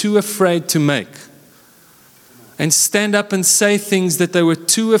they were too afraid to make. And stand up and say things that they were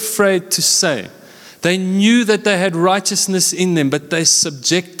too afraid to say. They knew that they had righteousness in them, but they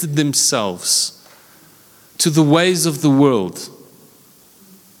subjected themselves to the ways of the world.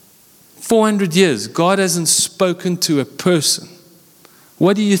 400 years, God hasn't spoken to a person.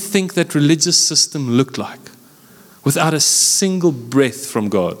 What do you think that religious system looked like without a single breath from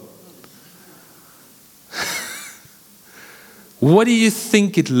God? What do you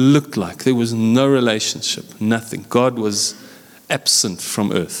think it looked like? There was no relationship, nothing. God was absent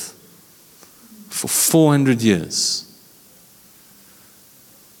from earth for 400 years.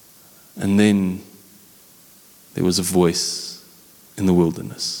 And then there was a voice in the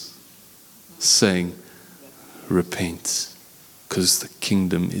wilderness saying, repent, because the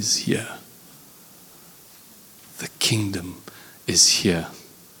kingdom is here. The kingdom is here.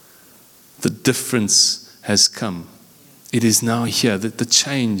 The difference has come. It is now here, that the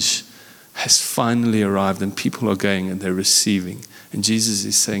change has finally arrived, and people are going and they're receiving. And Jesus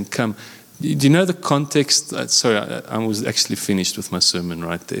is saying, come. Do you know the context? Sorry, I was actually finished with my sermon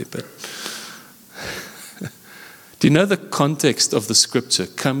right there. But do you know the context of the scripture?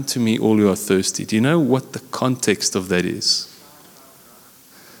 Come to me, all who are thirsty. Do you know what the context of that is?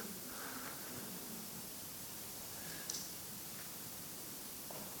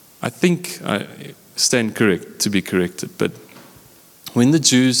 I think I stand correct to be corrected, but when the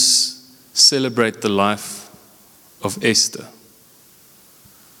Jews celebrate the life of Esther,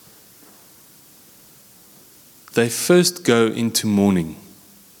 they first go into mourning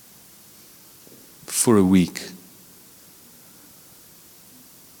for a week.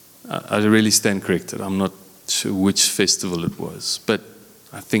 I really stand corrected. I'm not sure which festival it was, but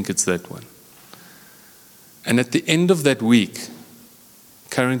I think it's that one. And at the end of that week,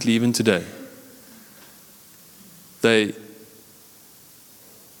 currently even today, they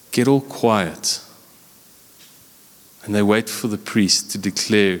get all quiet and they wait for the priest to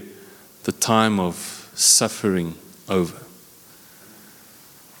declare the time of suffering over.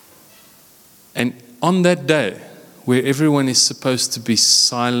 And on that day, where everyone is supposed to be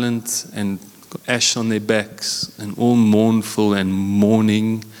silent and ash on their backs and all mournful and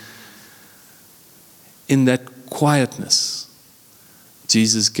mourning, in that quietness,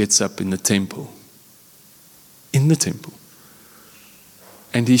 Jesus gets up in the temple. In the temple.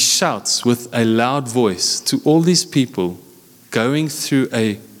 And he shouts with a loud voice to all these people going through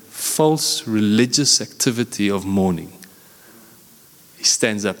a false religious activity of mourning. He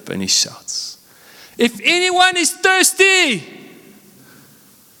stands up and he shouts, if anyone is thirsty,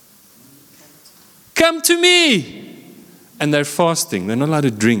 come to me. And they're fasting. They're not allowed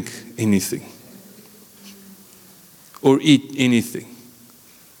to drink anything or eat anything.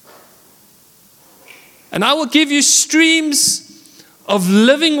 And I will give you streams of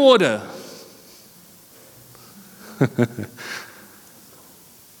living water.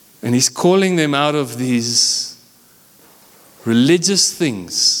 And he's calling them out of these religious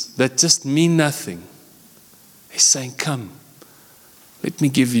things that just mean nothing. He's saying, come, let me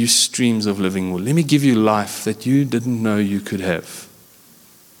give you streams of living water. Let me give you life that you didn't know you could have.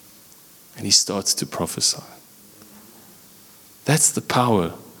 And he starts to prophesy. That's the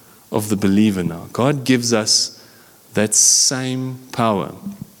power of the believer now. God gives us that same power.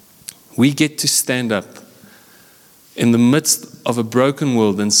 We get to stand up in the midst of a broken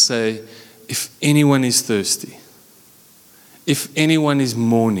world and say, if anyone is thirsty, if anyone is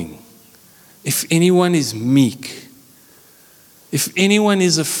mourning, if anyone is meek, if anyone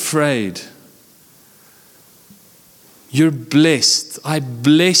is afraid, you're blessed. I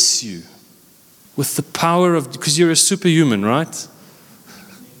bless you with the power of, because you're a superhuman, right?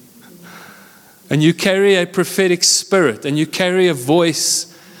 And you carry a prophetic spirit, and you carry a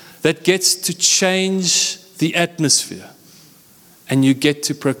voice that gets to change the atmosphere. And you get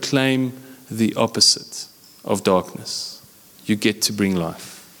to proclaim the opposite of darkness. You get to bring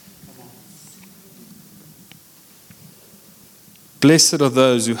life. Blessed are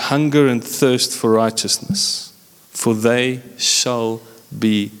those who hunger and thirst for righteousness, for they shall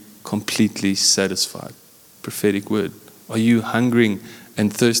be completely satisfied. Prophetic word. Are you hungering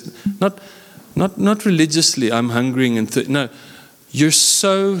and thirsting? Not religiously, I'm hungering and thirsting. No, you're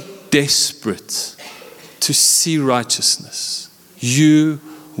so desperate to see righteousness. You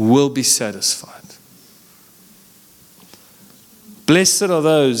will be satisfied. Blessed are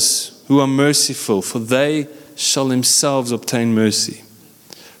those who are merciful, for they shall themselves obtain mercy.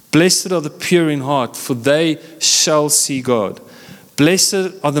 Blessed are the pure in heart, for they shall see God.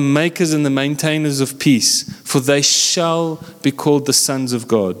 Blessed are the makers and the maintainers of peace, for they shall be called the sons of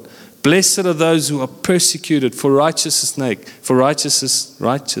God. Blessed are those who are persecuted for righteousness'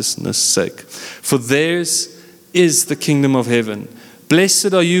 sake, for theirs is the kingdom of heaven.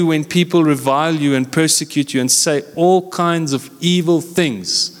 Blessed are you when people revile you and persecute you and say all kinds of evil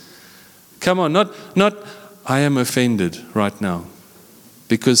things. Come on, not I am offended right now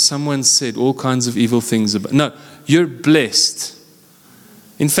because someone said all kinds of evil things about. No, you're blessed.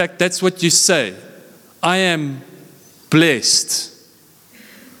 In fact, that's what you say. I am blessed.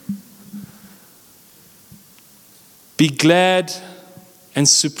 Be glad and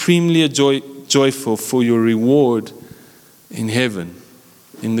supremely joyful, for your reward in heaven,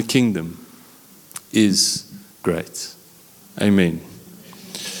 in the kingdom, is great. Amen.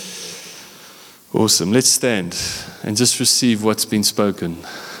 Awesome. Let's stand and just receive what's been spoken.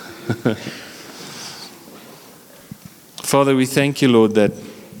 Father, we thank you, Lord, that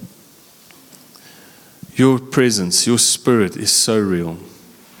your presence, your Spirit is so real.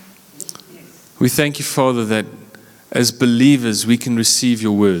 We thank you, Father, that as believers we can receive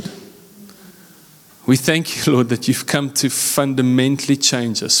your word. We thank you, Lord, that you've come to fundamentally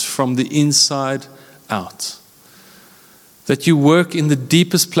change us from the inside out. That you work in the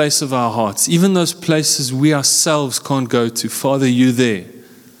deepest place of our hearts, even those places we ourselves can't go to. Father, you're there.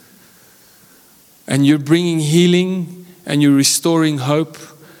 And you're bringing healing, and you're restoring hope,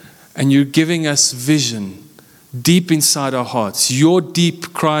 and you're giving us vision deep inside our hearts. Your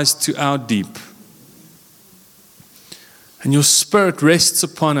deep cries to our deep. And your Spirit rests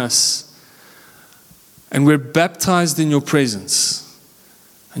upon us, and we're baptized in your presence.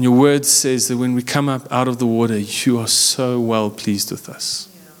 And your word says that when we come up out of the water, you are so well pleased with us.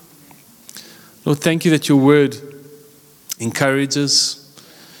 Lord, thank you that your word encourages,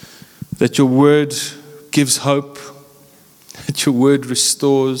 that your word gives hope, that your word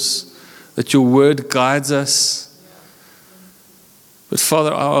restores, that your word guides us. But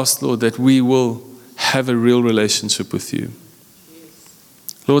Father, I ask, Lord, that we will have a real relationship with you.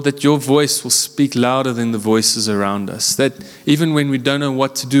 Lord, that your voice will speak louder than the voices around us. That even when we don't know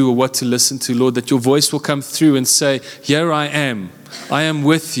what to do or what to listen to, Lord, that your voice will come through and say, here I am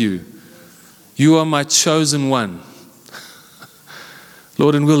with you. You are my chosen one.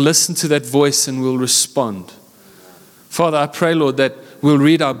 Lord, and we'll listen to that voice and we'll respond. Father, I pray, Lord, that we'll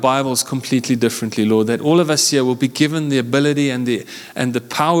read our Bibles completely differently, Lord, that all of us here will be given the ability and the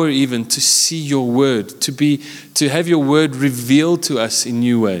power even to see your word, to have your word revealed to us in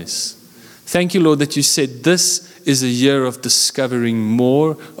new ways. Thank you, Lord, that you said this is a year of discovering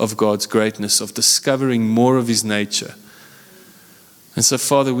more of God's greatness, of discovering more of his nature. And so,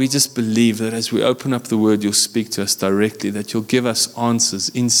 Father, we just believe that as we open up the word, you'll speak to us directly, that you'll give us answers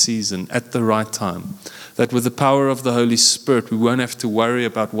in season at the right time. That with the power of the Holy Spirit, we won't have to worry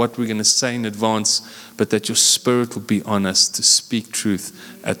about what we're going to say in advance, but that your Spirit will be on us to speak truth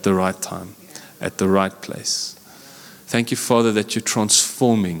at the right time, at the right place. Thank you, Father, that you're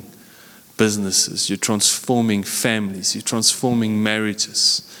transforming businesses, you're transforming families, you're transforming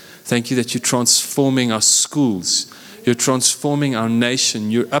marriages. Thank you that you're transforming our schools, you're transforming our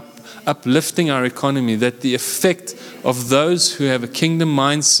nation, you're uplifting our economy, that the effect of those who have a kingdom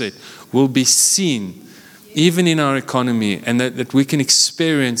mindset will be seen even in our economy, and that we can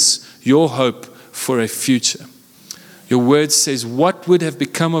experience your hope for a future. Your word says, what would have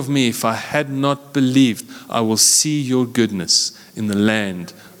become of me if I had not believed I will see your goodness in the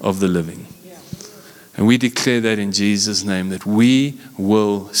land of the living? And we declare that in Jesus' name, that we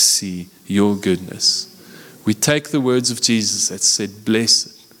will see your goodness. We take the words of Jesus that said,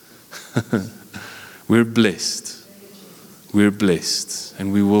 blessed. We're blessed. We're blessed,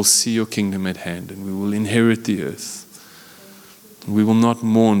 and we will see your kingdom at hand, and we will inherit the earth. We will not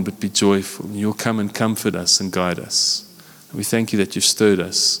mourn, but be joyful. You'll come and comfort us and guide us. And we thank you that you've stirred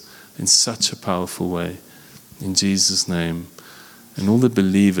us in such a powerful way. In Jesus' name. And all the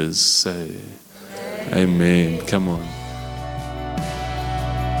believers say, Amen. Come on.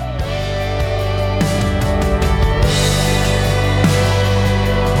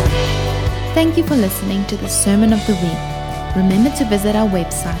 Thank you for listening to the Sermon of the Week. Remember to visit our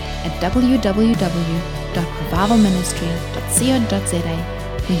website at www.revivalministry.co.za,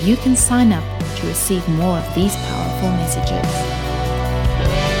 where you can sign up to receive more of these powerful messages.